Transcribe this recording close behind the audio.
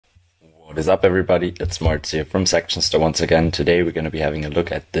What is up, everybody? It's Moritz here from Section Store once again. Today we're going to be having a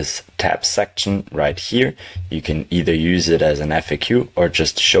look at this tab section right here. You can either use it as an FAQ or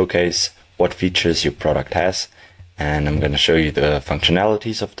just showcase what features your product has. And I'm going to show you the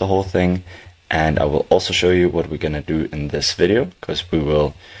functionalities of the whole thing. And I will also show you what we're going to do in this video, because we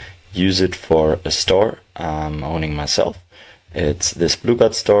will use it for a store I'm owning myself. It's this Blue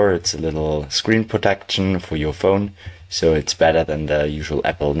God store. It's a little screen protection for your phone. So it's better than the usual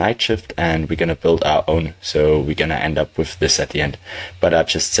Apple night shift, and we're gonna build our own. So we're gonna end up with this at the end. But I'd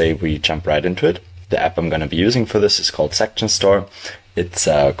just say we jump right into it. The app I'm gonna be using for this is called Section Store. It's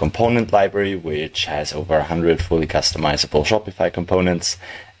a component library which has over 100 fully customizable Shopify components,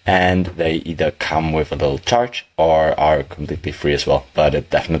 and they either come with a little charge or are completely free as well. But it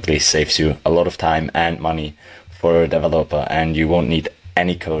definitely saves you a lot of time and money for a developer, and you won't need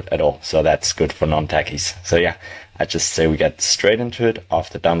any code at all. So that's good for non-techies. So yeah, I just say we get straight into it.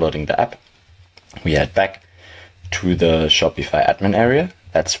 After downloading the app, we head back to the Shopify admin area.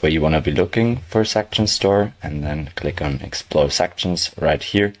 That's where you want to be looking for Section Store, and then click on Explore Sections right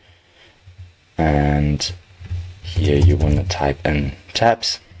here. And here you want to type in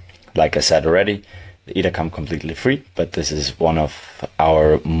tabs. Like I said already, they either come completely free, but this is one of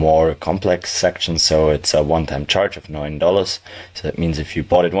our more complex sections, so it's a one-time charge of $9. So that means if you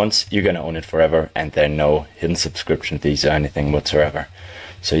bought it once, you're gonna own it forever, and there are no hidden subscription fees or anything whatsoever.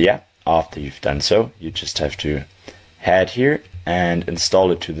 So yeah, after you've done so, you just have to head here and install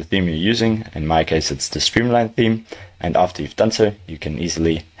it to the theme you're using. In my case, it's the Streamline theme. And after you've done so, you can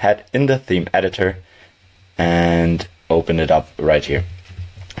easily head in the theme editor and open it up right here.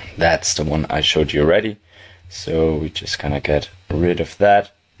 That's the one I showed you already. So we just kind of get rid of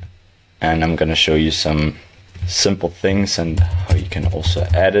that. And I'm going to show you some simple things and how you can also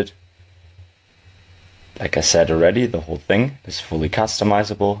add it. Like I said already, the whole thing is fully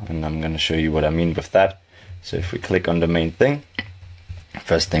customizable, and I'm going to show you what I mean with that. So if we click on the main thing,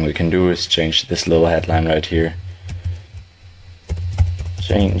 first thing we can do is change this little headline right here.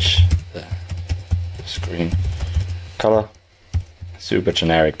 Change the screen color. Super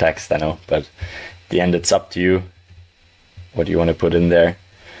generic text, I know, but at the end it's up to you what you want to put in there.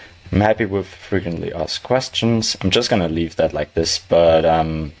 I'm happy with frequently asked questions. I'm just gonna leave that like this, but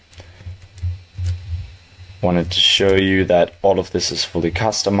wanted to show you that all of this is fully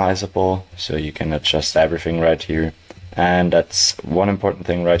customizable, so you can adjust everything right here. And that's one important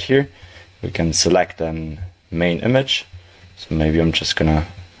thing right here. We can select a main image. So maybe I'm just gonna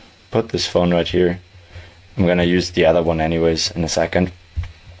put this phone right here. I'm gonna use the other one anyways in a second.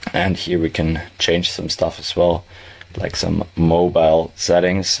 And here we can change some stuff as well, like some mobile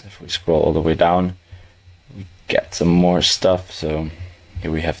settings. If we scroll all the way down, we get some more stuff. So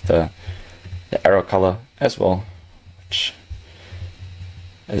here we have the arrow color as well, which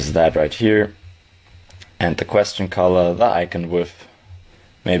is that right here. And the question color, the icon width.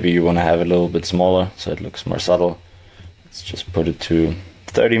 Maybe you wanna have it a little bit smaller so it looks more subtle. Let's just put it to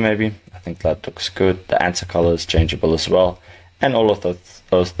 30 maybe. I think that looks good. The answer color is changeable as well, and all of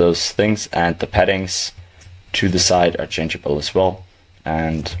those things, and the paddings to the side are changeable as well.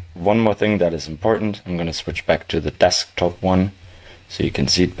 And one more thing that is important, I'm going to switch back to the desktop one so you can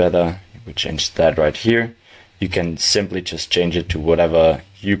see it better. We changed that right here. You can simply just change it to whatever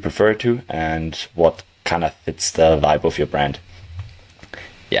you prefer to and what kind of fits the vibe of your brand.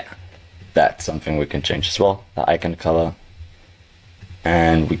 Yeah, that's something we can change as well. The icon color.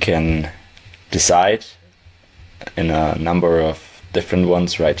 And we can decide in a number of different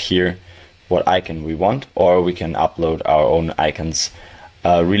ones right here what icon we want, or we can upload our own icons.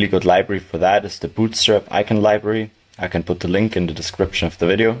 A really good library for that is the Bootstrap Icon library. I can put the link in the description of the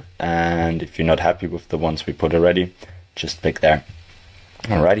video, and if you're not happy with the ones we put already, just pick there.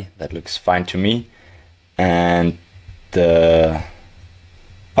 Alrighty, that looks fine to me. And the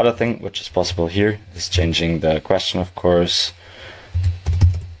other thing which is possible here is changing the question, of course.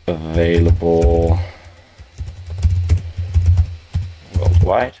 Available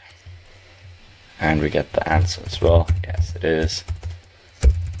worldwide, and we get the answer as well. Yes, it is.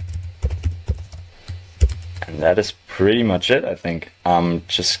 And that is pretty much it, I think. I'm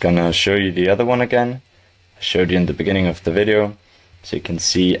just gonna show you the other one again. I showed you in the beginning of the video, so you can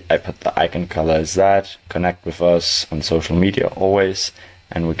see I put the icon color as that. Connect with us on social media always,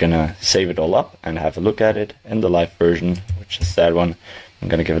 and we're gonna save it all up and have a look at it in the live version, which is that one. I'm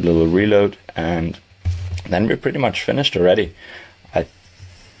gonna give it a little reload, and then we're pretty much finished already. I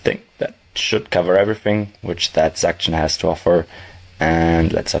think that should cover everything which that section has to offer,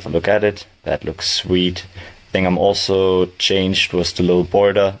 and let's have a look at it. That looks sweet. Thing I'm also changed was the little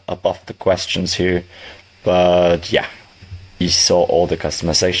border above the questions here, but yeah, you saw all the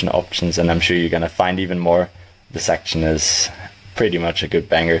customization options, and I'm sure you're gonna find even more. The section is pretty much a good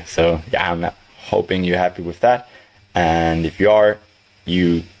banger. So yeah, I'm hoping you're happy with that. And if you are,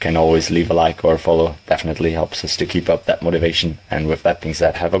 you can always leave a like or a follow. Definitely helps us to keep up that motivation. And with that being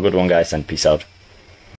said, have a good one, guys, and peace out.